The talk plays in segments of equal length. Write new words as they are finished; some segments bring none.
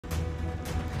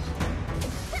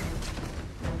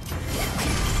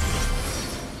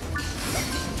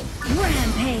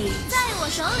Rampage. 在我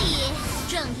手里，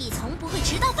正义从不会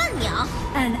迟到半秒。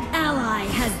An ally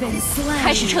has been slain.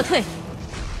 开始撤退。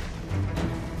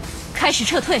开始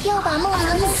撤退。要把梦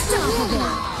藏在树叶里，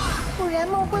不然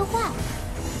梦会坏。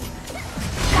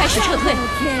开始撤退。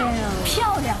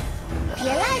漂亮。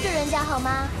别赖着人家好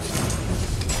吗？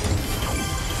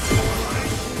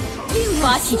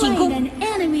发起进攻。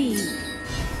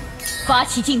发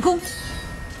起进攻。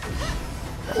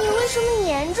你为什么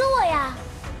黏着我呀？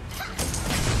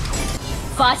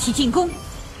发起进攻。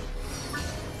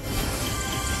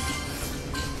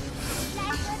来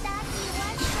和妲己玩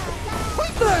耍吧。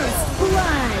First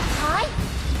blood. 来，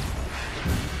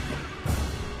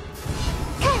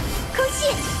看，空气。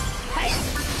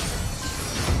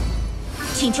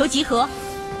请求集合。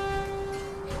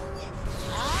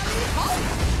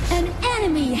An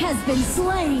enemy has been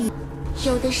slain.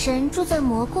 有的神住在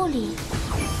蘑菇里。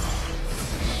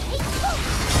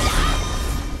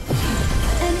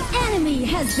An enemy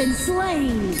has been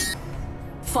slain.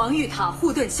 防御塔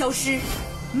护盾消失，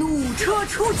弩车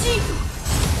出击。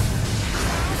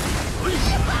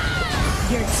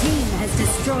Your team has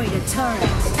destroyed a turret.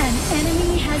 An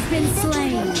enemy has been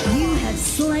slain. You have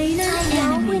slain 太 an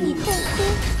阳为你 enemy. 痛哭。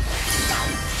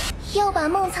要把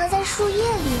梦藏在树叶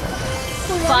里，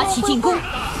不然发梦会起进攻。坏。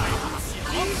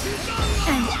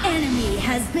An enemy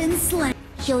has been slain.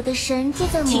 有的神住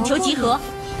在蘑菇里。请求集合。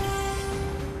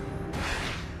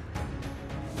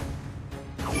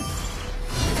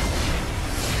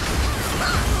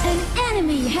An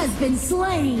enemy has been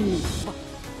slain.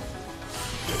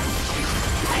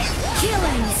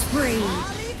 Killing spree.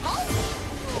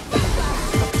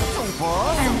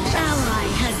 An ally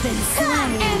has been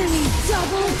slain. Enemy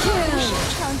double kill.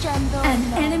 常战斗 An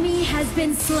呢。 enemy has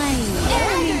been slain.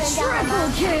 Enemy triple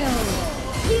kill.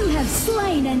 You have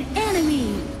slain an enemy.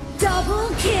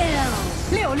 Double kill.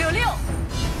 666，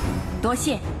多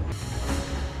谢。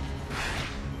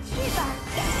去吧。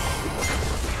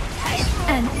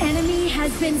 An enemy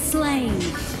has been slain.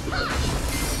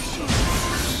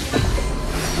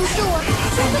 不是我，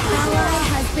真 An 的不是 ally 我。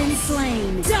 has been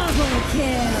slain. Double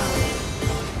kill.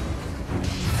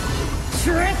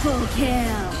 Triple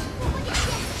kill.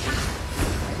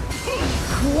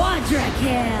 Quadra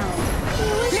kill. 你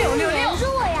为什么黏着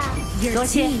我呀？ Your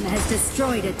team has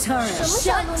destroyed a turret. 什么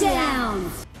小 Shut 东西啊？ down.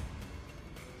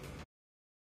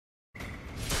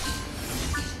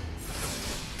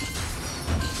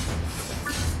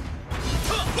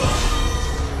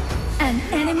 An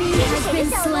enemy 这 has 是谁 been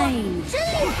的小鹿？ slain. 真厉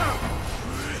害！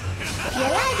别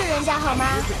赖着人家好吗？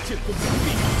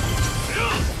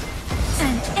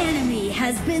 An enemy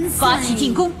has been 发起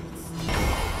进 slain. 攻。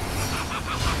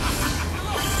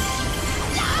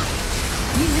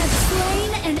 You have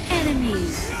slain an enemy.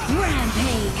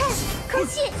 Rampage. 看，空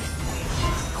气。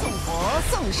送佛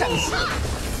送上西。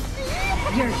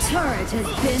 Your turret has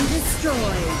been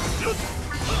destroyed.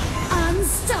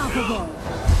 Unstoppable.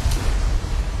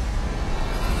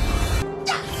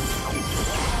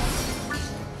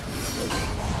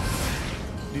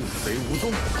 六贼无踪。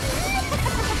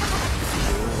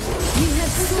 You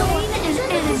have slain an 真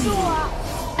的不是 enemy. 我。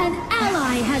 An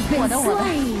ally has been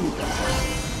slain.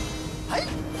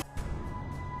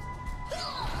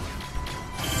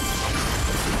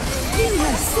 You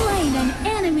have slain an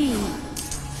enemy.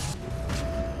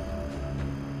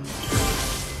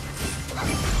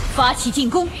 发起进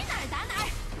攻。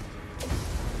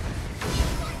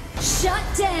 Shut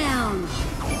down.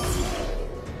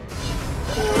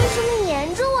 你为什么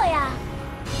黏着我呀？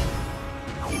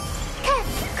看，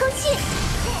空气。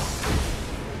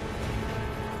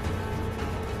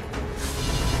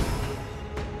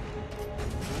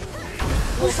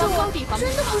不是我，真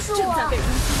的不是我。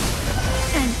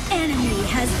 An enemy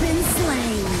has been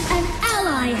slain. An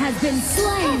ally has been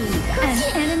slain. An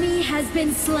enemy has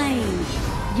been slain.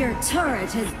 Your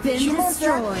turret has 徐 been 梦泽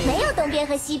destroyed. 没有东边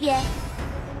和西边。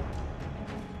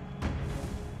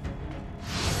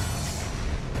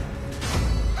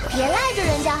别赖着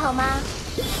人家好吗？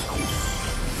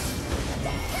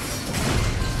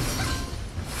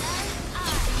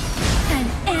 An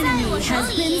在 enemy 我手 has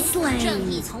里 been，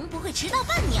正义 slain. 从不会迟到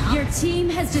半秒。 Your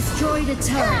team has destroyed a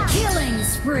turret. Killing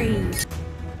spree.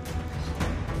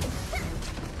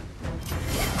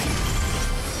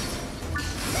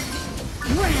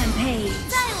 Rampage.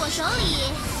 在我手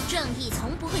里，正义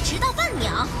从不会迟到半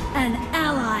秒。 An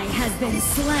ally has been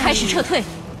slain. 开始撤退。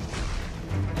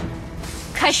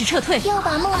开始撤退。要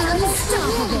把梦藏在树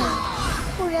叶里，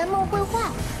不然梦会坏。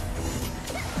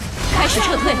开始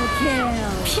撤退。 Kill.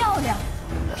 漂亮。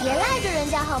别赖着人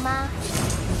家好吗？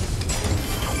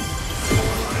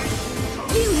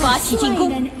 You 发 have 起进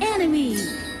攻。 slain an enemy.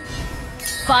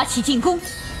 发起进攻！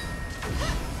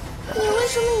你为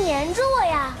什么黏着我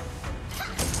呀？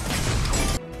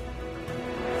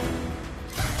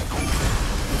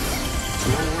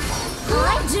在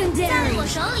Legendary 我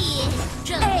手里，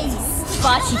正义从不会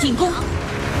发起进攻！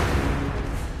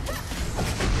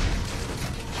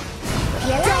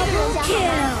别赖着人家好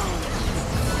kill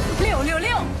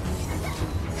 666，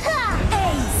哈，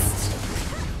 ace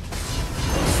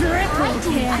triple 暗影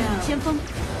kill 先锋，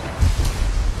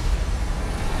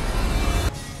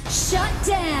 shut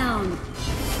down.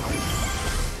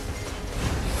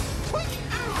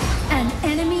 An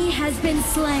enemy has been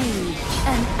slain.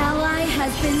 An ally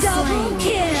has been slain. Double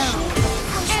kill.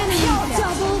 Enemy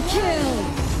double kill.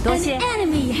 多 An 谢。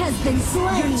 enemy has been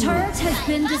slain. Your turret has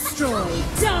been destroyed.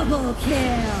 Double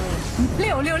kill.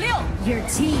 666， Your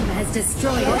team has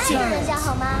destroyed 别 a 赖着人 turret. 家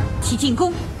好吗？起进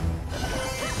攻！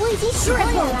我已经喜欢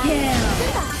你 Triple 了， kill.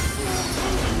 真的。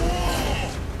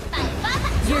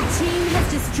Your team has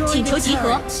destroyed 请求 a 集合。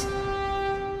 turret.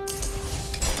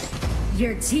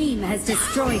 Your team has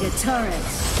destroyed a turret.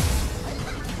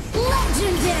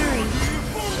 Legendary.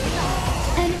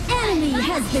 An enemy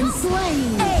has been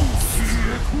slain. Ace.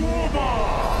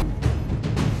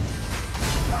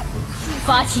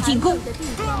 发起进攻！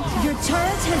 Your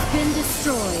turret has been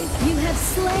destroyed. You have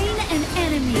slain an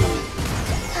enemy.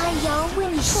 阿瑶为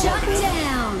你送 Shut 歌，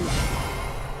 down.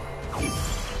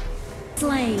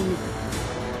 Slain.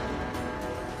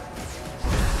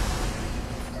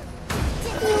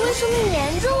 你为什么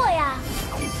黏着我呀？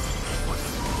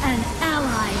 An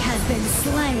ally has been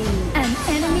slain. An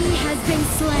enemy has been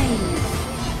slain.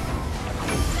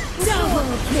 Double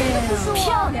不是 kill. 我，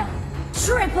漂亮，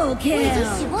 Triple 我已经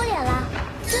洗 kill. 过脸了，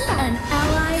真的。 An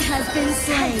ally has been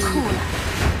太 slain. 酷了！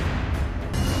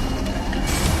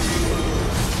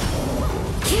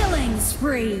 Killing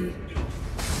spree.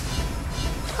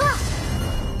 哈，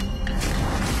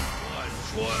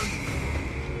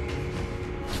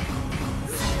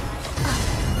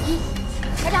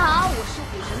大家好，我是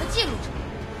虎神的记录者。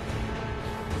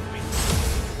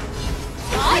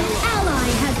 An ally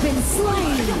has been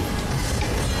slain.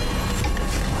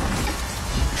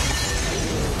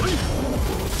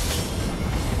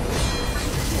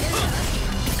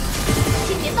 今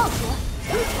年到此，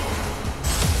不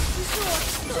是我，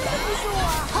真的不是我。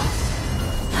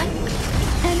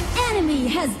 An enemy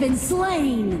has been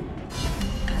slain.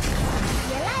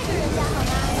 别赖着人家好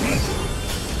吗？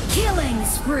 Killing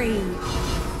spree.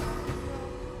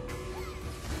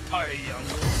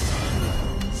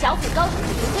 小虎高手是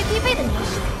人间必备的年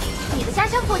食。你的家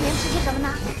乡过年吃些什么呢？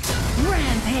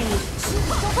 Rampage.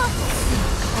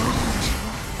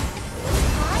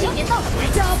 今年到此，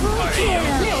 Double kill.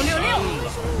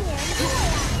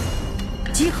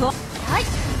 666，集合！来，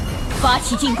发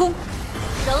起进攻！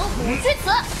神虎居此。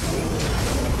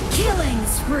 Killing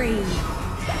spree.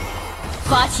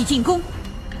 发起进攻！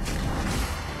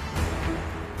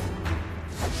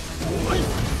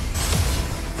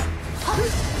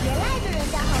别赖着人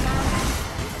家好吗？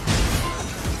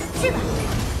去吧，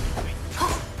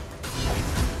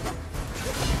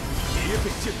别被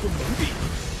剑锋蒙蔽。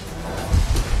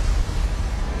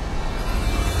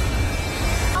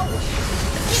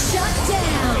 Shut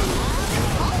down.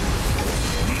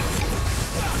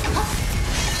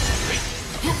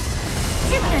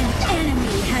 An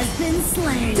enemy has been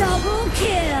slain. Double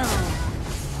kill.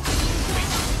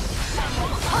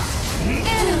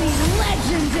 Enemy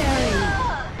legendary.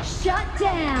 Shut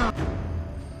down.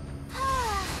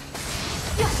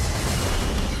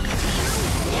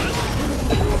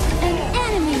 An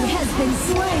enemy has been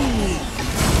slain.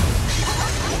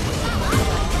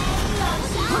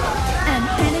 An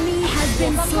enemy has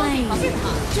been slain.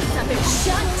 正在被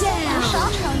Shut 多 down. 少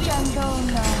场战斗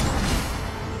呢？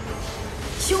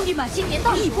兄弟们，今年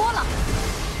到一波了！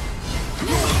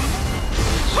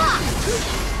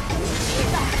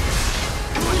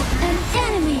 An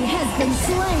enemy has been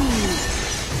slain.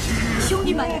 兄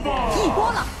弟们，一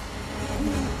波了！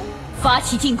发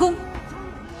起进攻！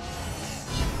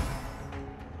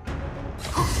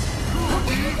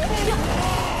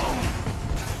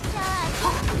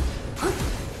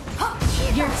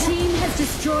 Your team has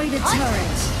destroyed a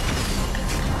turret.